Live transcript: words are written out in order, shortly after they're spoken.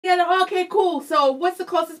together. Okay, cool. So what's the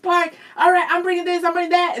closest park? All right, I'm bringing this, I'm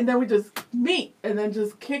bringing that. And then we just meet and then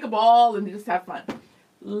just kick a ball and just have fun.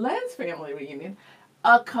 Len's family reunion.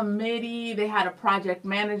 A committee. They had a project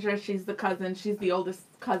manager. She's the cousin. She's the oldest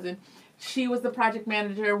cousin. She was the project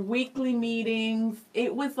manager. Weekly meetings.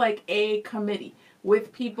 It was like a committee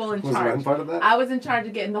with people in charge. Was Len part of that? I was in charge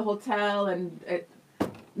of getting the hotel and...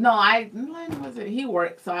 Len wasn't. He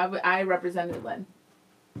worked, so I represented Len.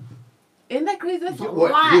 Isn't that crazy? That's a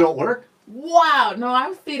lot. You don't work? Wow. No,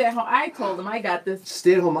 I stayed at home. I told him I got this.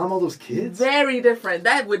 Stay-at-home mom, all those kids? Very different.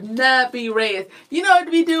 That would not be raised. You know what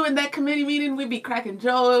we do in that committee meeting? We'd be cracking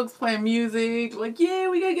jokes, playing music. Like, yeah,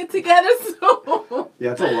 we got to get together soon.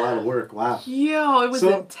 Yeah, it's a lot of work. Wow. Yo, it was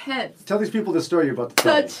intense. Tell these people the story you're about to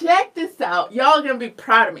tell. So check this out. Y'all are going to be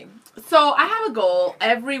proud of me. So I have a goal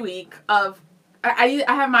every week of... I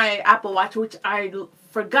have my Apple Watch, which I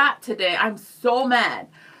forgot today. I'm so mad.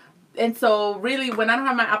 And so really, when I don't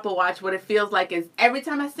have my Apple Watch, what it feels like is every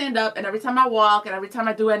time I stand up and every time I walk and every time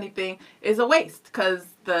I do anything is a waste because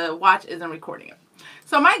the watch isn't recording it.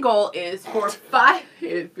 So my goal is for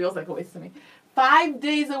it feels like a waste to me, 5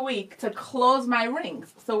 days a week to close my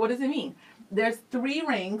rings. So what does it mean? There's 3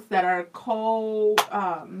 rings that are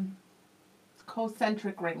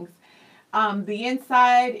concentric rings. The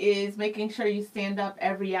inside is making sure you stand up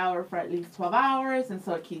every hour for at least 12 hours, and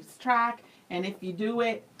so it keeps track. And if you do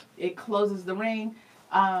it, it closes the ring.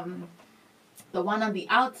 The one on the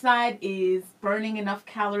outside is burning enough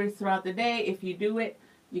calories throughout the day. If you do it,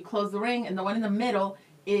 you close the ring. And the one in the middle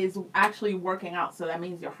is actually working out. So that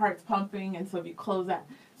means your heart's pumping. And so if you close that.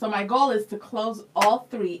 So my goal is to close all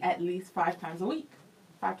 3 at least 5 times a week.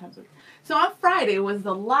 5 times a week. So on Friday was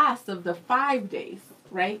the last of the 5 days,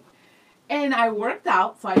 right? And I worked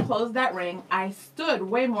out, so I closed that ring. I stood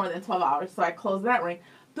way more than 12 hours, so I closed that ring.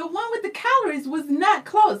 The one with the calories was not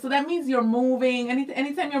closed, so that means you're moving.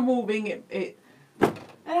 Anytime you're moving, it. And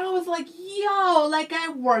I was like, yo, like I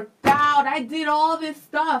worked out. I did all this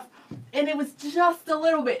stuff, and it was just a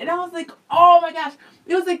little bit. And I was like, oh my gosh,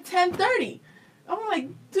 it was like 10:30. I'm like,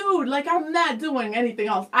 dude, like I'm not doing anything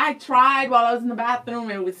else. I tried while I was in the bathroom.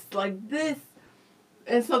 It was like this.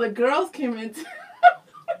 And so the girls came in.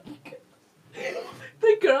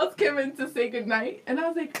 The girls came in to say goodnight, and I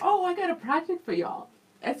was like, oh, I got a project for y'all.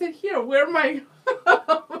 I said, here, wear my...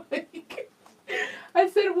 I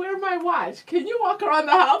said, wear my watch. Can you walk around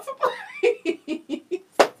the house, please?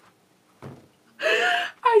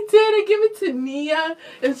 I did. I give it to Nia,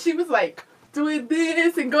 and she was like doing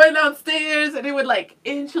this and going downstairs, and it would like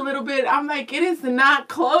inch a little bit. I'm like, it is not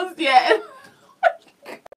closed yet.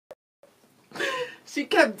 She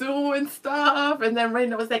kept doing stuff, and then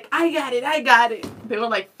Raina was like, I got it. They were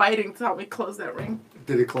like fighting to help me close that ring.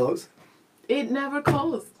 Did it close? It never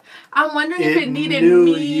closed. I'm wondering if it needed knew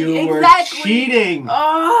me. You were cheating.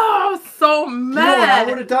 Oh, so mad. You know what I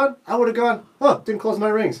would have done? I would have gone, didn't close my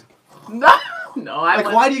rings. No, I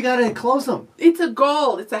like, why do you gotta close them? It's a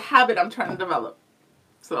goal. It's a habit I'm trying to develop.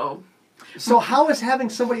 So how is having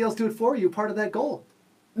somebody else do it for you part of that goal?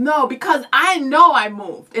 No, because I know I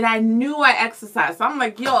moved and I knew I exercised. So I'm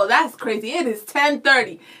like, yo, that's crazy. It is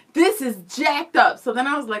 10:30. This is jacked up. So then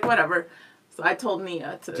I was like, whatever. So I told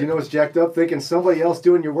Nia to... Do you know what's jacked up? Thinking somebody else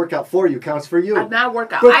doing your workout for you counts for you. Not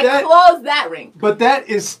workout. I closed that ring. But that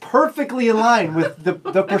is perfectly in line with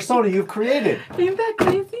the persona you've created. Ain't that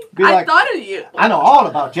crazy? I thought of you. I know all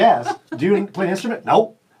about jazz. Do you play an instrument?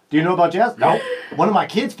 Nope. Do you know about jazz? Nope. One of my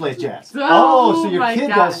kids plays jazz. So your kid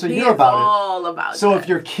does, so you're about it. All about so if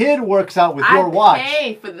your kid works out with your watch,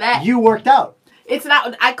 pay for that. You worked out. It's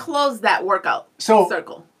not. I closed that workout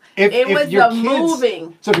circle. It was your the kids,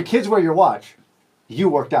 moving. So if your kids wear your watch, you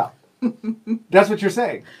worked out. That's what you're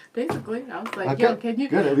saying. Basically, I was like, okay. yo, can you?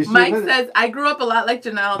 Good, at least Mike says, I grew up a lot like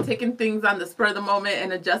Jannelle, taking things on the spur of the moment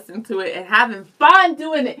and adjusting to it and having fun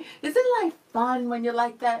doing it. Isn't life fun when you're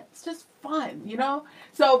like that? It's just fun, you know?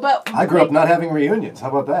 So, but... I grew up not having reunions. How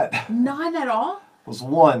about that? None at all? It was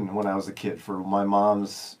one when I was a kid for my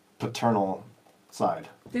mom's paternal side.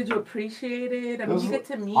 Did you appreciate it? I mean, you get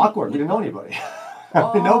to meet awkward. People. We didn't know anybody.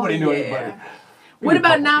 Oh, Nobody knew anybody. What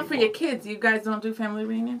about now for your kids? You guys don't do family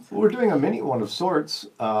reunions? Well, we're doing a mini one of sorts.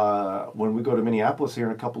 When we go to Minneapolis here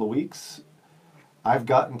in a couple of weeks, I've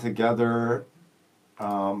gotten together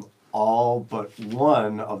all but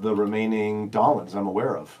one of the remaining Dollins I'm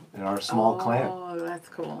aware of in our small clan. Oh, that's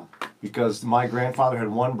cool. Because my grandfather had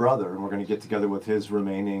one brother, and we're going to get together with his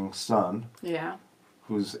remaining son. Yeah.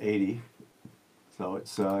 Who's 80. So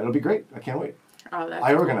it'll be great. I can't wait. Oh, that's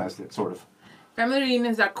I organized it, sort of. Family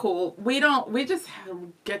reunions are cool. We just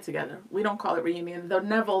get together. We don't call it reunion. The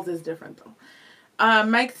Nevilles is different though.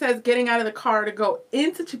 Mike says getting out of the car to go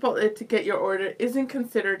into Chipotle to get your order isn't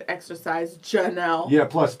considered exercise. Jannelle. Yeah,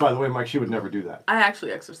 plus, by the way, Mike, she would never do that. I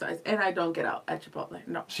actually exercise, and I don't get out at Chipotle.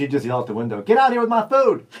 No. She'd just yell out the window, "Get out here with my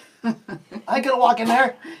food!" I ain't gonna walk in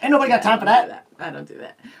there. Ain't nobody got time for that. I don't do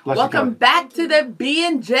that. Bless Welcome back to the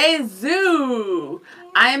B&J Zoo.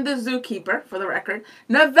 I am the zookeeper, for the record.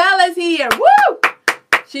 Novella's here. Woo!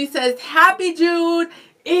 She says, Happy June.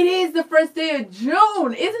 It is the first day of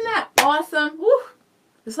June. Isn't that awesome? Woo!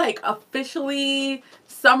 It's like officially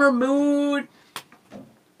summer mood.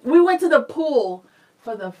 We went to the pool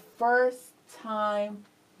for the first time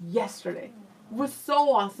yesterday. It was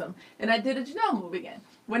so awesome. And I did a Jannelle move again.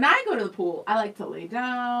 When I go to the pool, I like to lay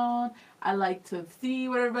down. I like to see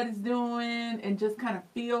what everybody's doing and just kind of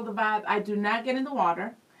feel the vibe. I do not get in the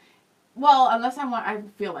water. Well, unless I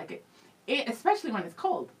feel like it. Especially when it's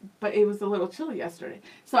cold. But it was a little chilly yesterday.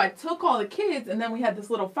 So I took all the kids, and then we had this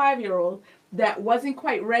little 5-year-old that wasn't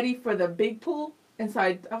quite ready for the big pool. And so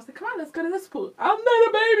I was like, come on, let's go to this pool. I'm not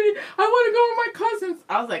a baby. I want to go with my cousins.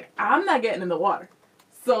 I was like, I'm not getting in the water.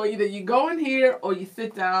 So either you go in here or you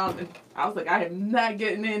sit down. And I was like, I am not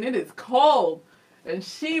getting in. It is cold. And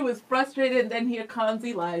she was frustrated. And then here comes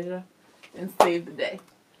Elijah and saved the day.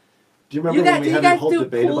 Do you remember when we had a whole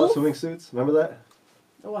debate about swimming suits? Remember that?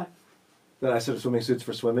 What? That I said swimming suits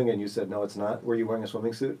for swimming, and you said, no, it's not. Were you wearing a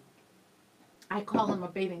swimming suit? I call them a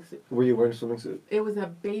bathing suit. Were you wearing a swimming suit? It was a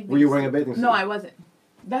bathing suit. Were you wearing a bathing suit? No, I wasn't.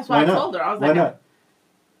 That's why I told her. I was like, why not?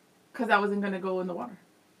 Because I wasn't going to go in the water.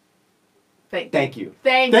 Thank you.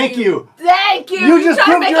 Thank you. You just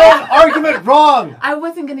proved your own argument wrong. I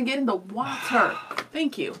wasn't going to get in the water.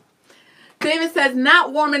 Thank you. David says,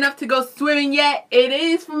 not warm enough to go swimming yet. It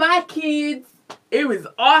is for my kids. It was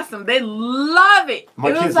awesome. They love it.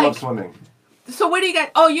 My kids love swimming. So where do you guys?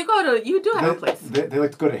 Oh, you do have a place. They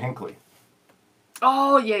like to go to Hinckley.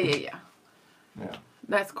 Oh, yeah. Yeah.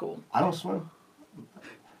 That's cool. I don't swim.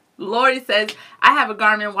 Lori says, I have a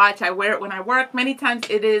Garmin watch. I wear it when I work. Many times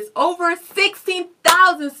it is over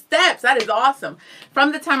 16,000 steps. That is awesome.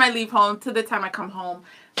 From the time I leave home to the time I come home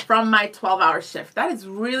from my 12-hour shift. That is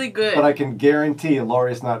really good. But I can guarantee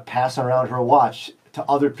Lori's not passing around her watch to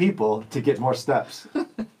other people to get more steps.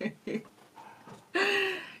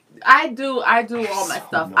 I do all my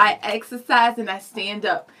stuff. No. I exercise and I stand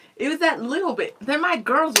up. It was that little bit. Then my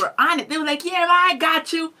girls were on it. They were like, yeah, I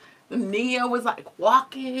got you. Nia was like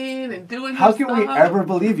walking and doing How her can stuff. we ever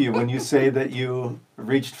believe you when you say that you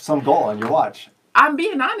reached some goal on your watch? I'm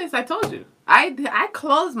being honest. I told you. I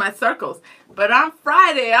closed my circles. But on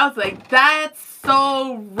Friday, I was like, that's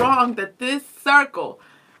so wrong that this circle.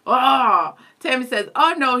 Oh, Tammy says,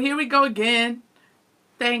 oh no, here we go again.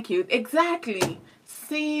 Thank you. Exactly.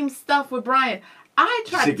 Same stuff with Brian. I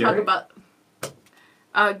tried to talk about...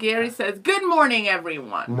 Gary says, good morning,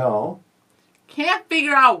 everyone. No. Can't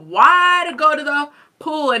figure out why to go to the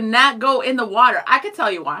pool and not go in the water. I can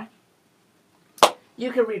tell you why.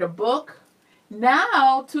 You can read a book.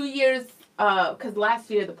 Now, 2 years, because last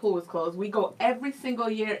year the pool was closed. We go every single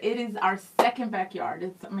year. It is our second backyard.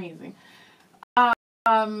 It's amazing.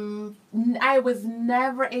 I was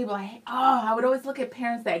never able. I would always look at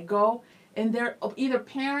parents that go, and they're either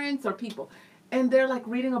parents or people, and they're like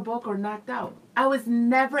reading a book or knocked out. I was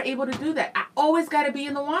never able to do that. I always got to be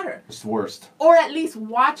in the water. It's the worst. Or at least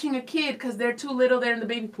watching a kid because they're too little. They're in the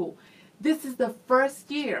baby pool. This is the first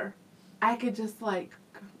year I could just like.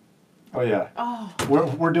 Oh yeah. Oh.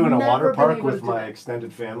 We're doing a water park with my that.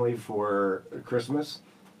 extended family for Christmas.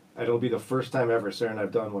 It'll be the first time ever Sarah and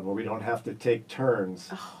I've done one where we don't have to take turns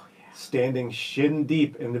standing shin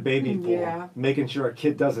deep in the baby pool, making sure a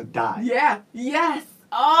kid doesn't die. Yeah. Yes.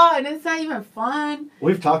 Oh, and it's not even fun.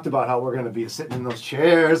 We've talked about how we're going to be sitting in those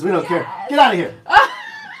chairs. We don't care. Get out of here.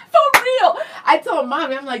 For real. I told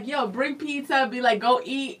Mommy, I'm like, yo, bring pizza. Be like, go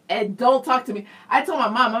eat and don't talk to me. I told my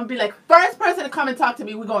mom, I'm going to be like, first person to come and talk to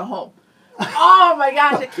me, we're going home. Oh my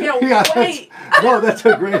gosh, I can't wait. No, that's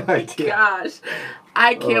a great idea. Gosh,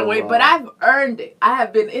 I can't wait. Wow. But I've earned it. I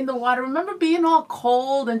have been in the water. Remember being all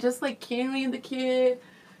cold and just like carrying the kid?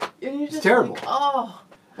 And you're just it's terrible. Like, oh.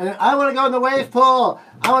 And I want to go in the wave pool.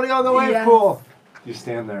 I want to go in the wave pool. You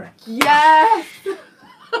stand there. Yes.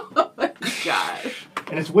 Oh my gosh.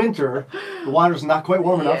 And it's winter. The water's not quite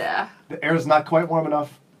warm enough. Yeah. The air's not quite warm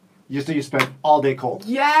enough. You spend all day cold.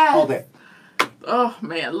 Yes. All day. Oh,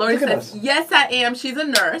 man. Lori says, yes, I am. She's a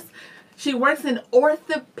nurse. She works in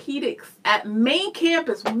orthopedics at main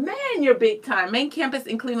campus. Man, you're big time. Main campus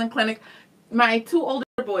in Cleveland Clinic. My 2 older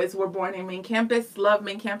boys were born in main campus. Love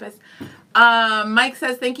main campus. Mike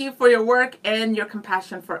says, thank you for your work and your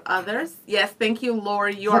compassion for others. Yes, thank you,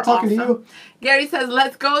 Lori. You're awesome. To you? Gary says,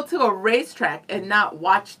 let's go to a racetrack and not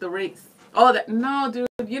watch the race. Oh, no, dude,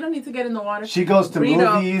 you don't need to get in the water. She goes to Read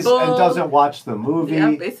a movies and book. doesn't watch the movie.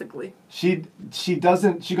 Yeah, basically. She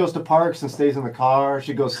doesn't. She goes to parks and stays in the car.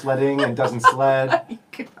 She goes sledding and doesn't sled.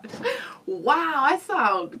 Wow, I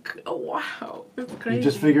sound. Wow, it's crazy. You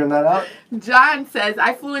just figuring that out? John says,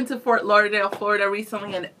 I flew into Fort Lauderdale, Florida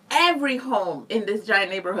recently, and every home in this giant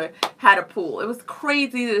neighborhood had a pool. It was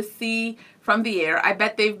crazy to see from the air. I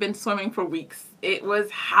bet they've been swimming for weeks. It was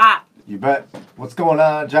hot. You bet. What's going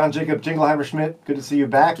on, John Jacob Jingleheimer Schmidt? Good to see you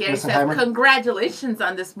back. Gary says, congratulations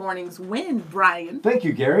on this morning's win, Brian. Thank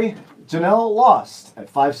you, Gary. Jannelle lost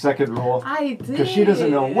at 5-second rule. I did. Because she doesn't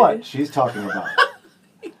know what she's talking about.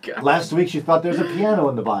 Last week she thought there's a piano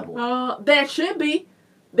in the Bible. There should be.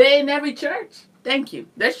 They're in every church. Thank you.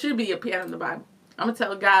 There should be a piano in the Bible. I'm going to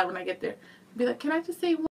tell God when I get there. Be like, can I just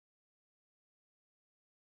say one?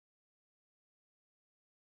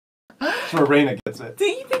 That's where Raina gets it. Do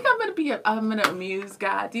you think I'm gonna amuse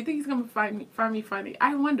God? Do you think he's gonna find me funny?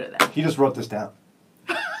 I wonder that. He just wrote this down.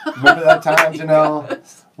 Remember that time, Jannelle,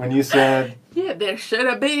 when you said, yeah, there should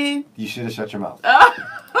have been. You should have shut your mouth.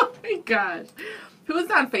 Oh my gosh. Who's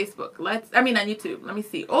on Facebook? On YouTube. Let me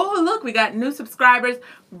see. Oh, look, we got new subscribers.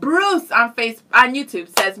 Bruce on YouTube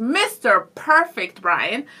says, Mr. Perfect,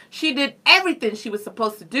 Brian. She did everything she was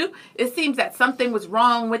supposed to do. It seems that something was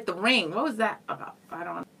wrong with the ring. What was that about? I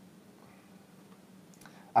don't know.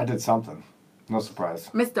 I did something. No surprise.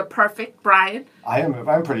 Mr. Perfect, Brian.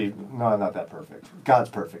 I'm pretty, no, I'm not that perfect. God's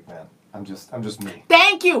perfect, man. I'm just me.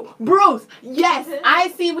 Thank you, Bruce. Yes, I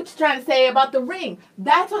see what you're trying to say about the ring.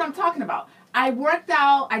 That's what I'm talking about. I worked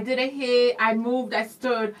out, I did a hit, I moved, I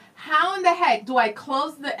stood. How in the heck do I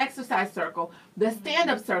close the exercise circle, the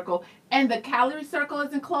stand-up circle, and the calorie circle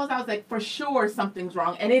isn't closed? I was like, for sure something's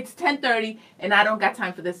wrong. And it's 10:30, and I don't got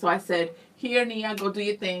time for this. So I said, here, Nia, go do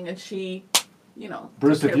your thing. And she,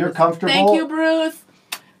 Bruce, if you're comfortable. Thank you, Bruce.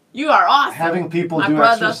 You are awesome. Having people do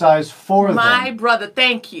exercise for them. My brother,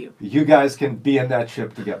 thank you. You guys can be in that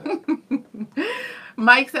ship together.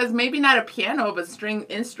 Mike says, maybe not a piano, but string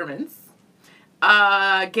instruments.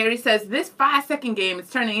 Gary says, this 5-second game is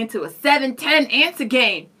turning into a 7-10 answer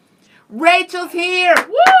game. Rachel's here.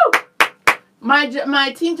 Woo!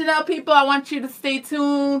 My Team Jannelle people, I want you to stay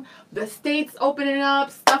tuned. The state's opening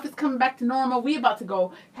up. Stuff is coming back to normal. We about to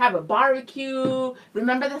go have a barbecue.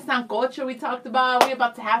 Remember the sancocho we talked about? We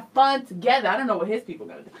about to have fun together. I don't know what his people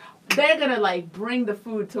are going to do. They're going to, bring the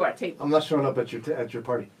food to our table. I'm not showing up at your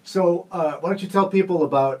party. So, why don't you tell people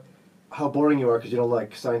about how boring you are because you don't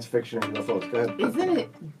like science fiction and UFOs. Go ahead. Isn't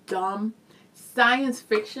it dumb? Science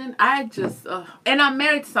fiction, and I'm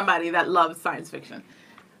married to somebody that loves science fiction.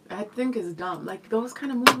 I think it's dumb. Those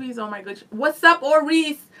kind of movies, oh my gosh. What's up,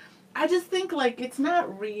 Oris? I just think, it's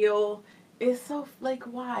not real. It's so,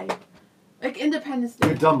 why? Independence Day.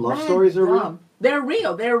 Your dumb love stories are real? They're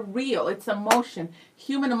real. They're real. It's emotion.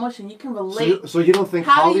 Human emotion. You can relate. So you don't think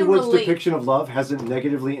Hollywood's depiction of love hasn't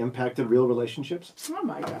negatively impacted real relationships? Oh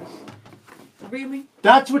my gosh. Really?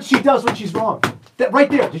 That's what she does when she's wrong. That right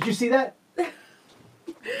there. Did you see that?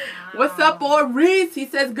 What's up, Maurice? He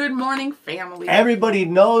says, good morning, family. Everybody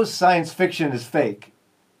knows science fiction is fake.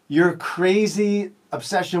 Your crazy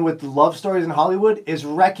obsession with love stories in Hollywood is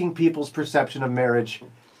wrecking people's perception of marriage.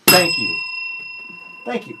 Thank you.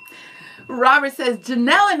 Thank you. Robert says,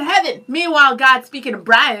 Jannelle in heaven. Meanwhile, God speaking to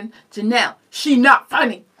Brian, Jannelle, she not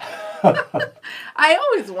funny. I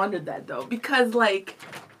always wondered that, though, because,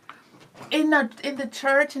 in the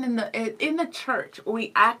church and in the church,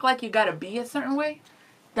 we act like you gotta be a certain way.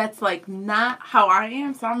 That's not how I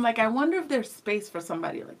am. So I'm I wonder if there's space for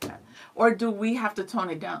somebody like that, or do we have to tone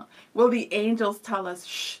it down? Will the angels tell us,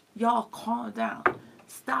 shh, y'all calm down,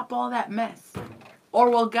 stop all that mess, or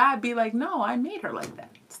will God be like, no, I made her like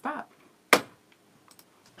that, stop?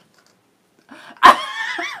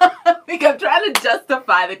 I think I'm trying to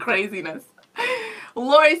justify the craziness.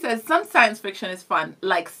 Lori says, some science fiction is fun,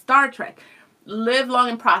 like Star Trek. Live long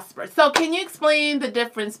and prosper. So can you explain the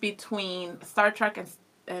difference between Star Trek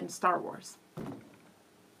and Star Wars?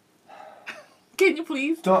 Can you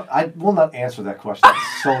please? I will not answer that question.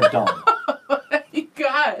 It's so dumb. Oh my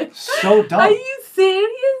God. So dumb. Are you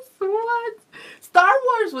serious? What? Star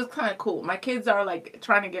Wars was kind of cool. My kids are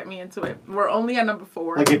trying to get me into it. We're only on number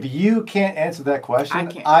 4. If you can't answer that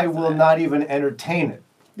question, I will not even entertain it.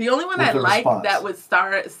 The only one I liked that was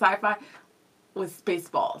sci-fi was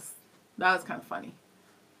Spaceballs. That was kind of funny.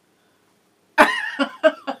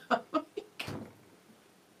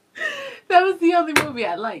 That was the only movie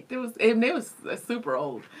I liked. It was super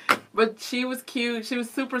old. But she was cute. She was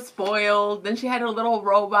super spoiled. Then she had her little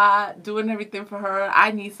robot doing everything for her.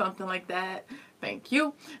 I need something like that. Thank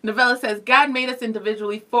you. Novella says, God made us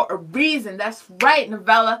individually for a reason. That's right,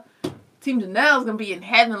 Novella. Team Jannelle's gonna be in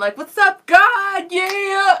heaven like, what's up, God?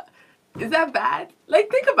 Yeah. Is that bad? Like,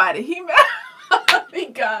 think about it. Oh my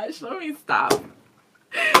gosh, let me stop.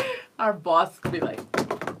 Our boss could be like,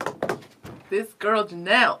 this girl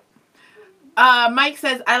Jannelle. Mike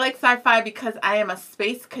says, I like sci-fi because I am a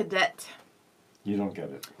space cadet. You don't get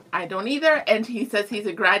it. I don't either. And he says he's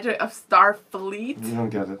a graduate of Starfleet. You don't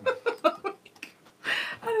get it.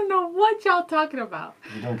 I don't know what y'all talking about.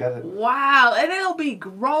 You don't get it. Wow. And it'll be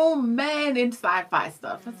grown men in sci-fi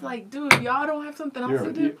stuff. It's like, dude, y'all don't have something else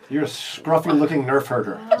to do? You're a scruffy looking nerf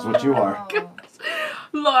herder, is what you are.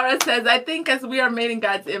 Laura says, I think as we are made in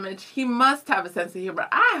God's image, he must have a sense of humor.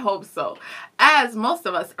 I hope so, as most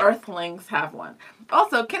of us earthlings have one.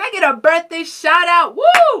 Also, can I get a birthday shout out?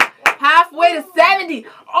 Woo! Halfway to 70.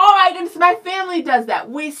 Oh my goodness, my family does that.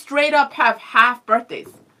 We straight up have half birthdays.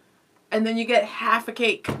 And then you get half a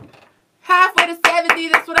cake. Halfway to 70,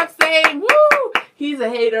 that's what I'm saying. Woo! He's a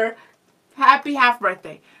hater. Happy half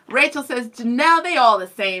birthday. Rachel says, Jannelle, they all the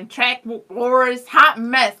same. Track wars, hot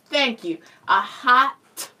mess. Thank you. A hot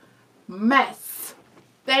mess.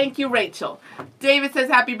 Thank you, Rachel. David says,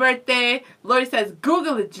 happy birthday. Lori says,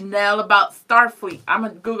 Google it, Jannelle, about Starfleet. I'm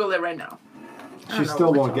going to Google it right now. She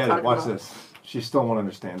still won't get it. Watch this. She still won't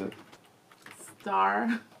understand it.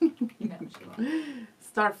 Starfleet.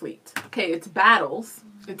 Okay, it's battles.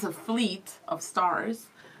 It's a fleet of stars.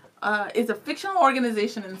 It's a fictional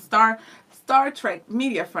organization in Star Trek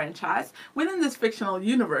media franchise. Within this fictional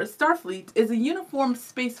universe, Starfleet is a uniformed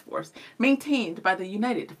space force maintained by the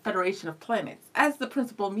United Federation of Planets as the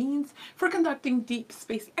principal means for conducting deep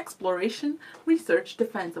space exploration, research,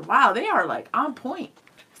 defense. Wow, they are like on point.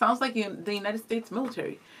 Sounds like the United States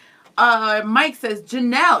military. Mike says,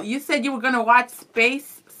 Jannelle, you said you were going to watch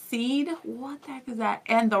Space Seed? What the heck is that?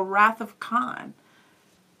 And The Wrath of Khan.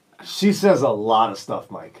 She says a lot of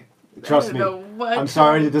stuff, Mike. Trust me. I'm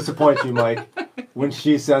sorry to disappoint you, Mike. When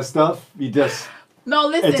she says stuff, you just... No,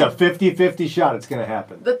 listen. It's a 50-50 shot it's going to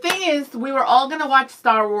happen. The thing is, we were all going to watch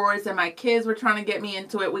Star Wars, and my kids were trying to get me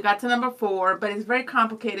into it. We got to number 4, but it's very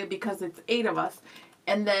complicated because it's 8 of us.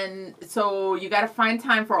 And then, so you got to find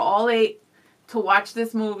time for all 8 to watch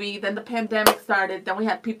this movie. Then the pandemic started. Then we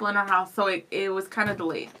had people in our house, so it was kind of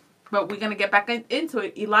delayed. But we're going to get back into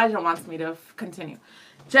it. Elijah wants me to continue.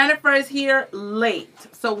 Jennifer is here late.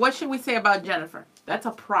 So what should we say about Jennifer? That's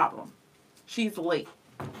a problem. She's late.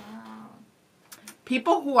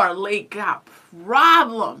 People who are late got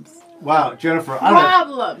problems. Wow, Jennifer.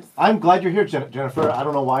 Problems. I'm glad you're here, Jennifer. I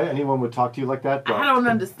don't know why anyone would talk to you like that. But I don't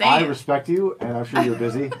understand. I respect you, and I'm sure you're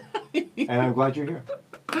busy. And I'm glad you're here.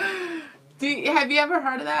 Have you ever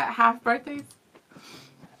heard of that? Half birthdays?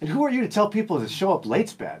 And who are you to tell people to show up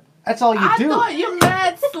late's bad? That's all you do. I thought you're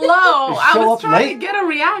mad slow. I was trying to get a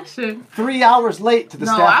reaction. 3 hours late to the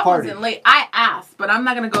staff party. No, I wasn't late. I asked, but I'm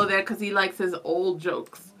not going to go there because he likes his old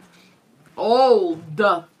jokes. Old.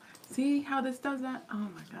 See how this does that? Oh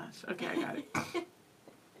my gosh. Okay, I got it.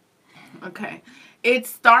 Okay.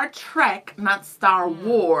 It's Star Trek, not Star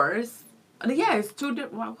Wars. Yeah, it's 2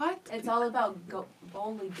 different. What? It's all about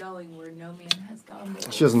boldly going where no man has gone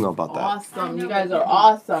before. She doesn't know about that. Awesome. You guys are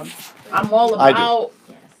awesome. I'm all about...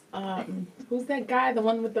 Yes. Who's that guy? The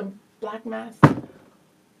one with the black mask?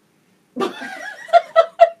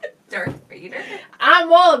 Darth Vader.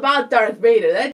 I'm all about Darth Vader. That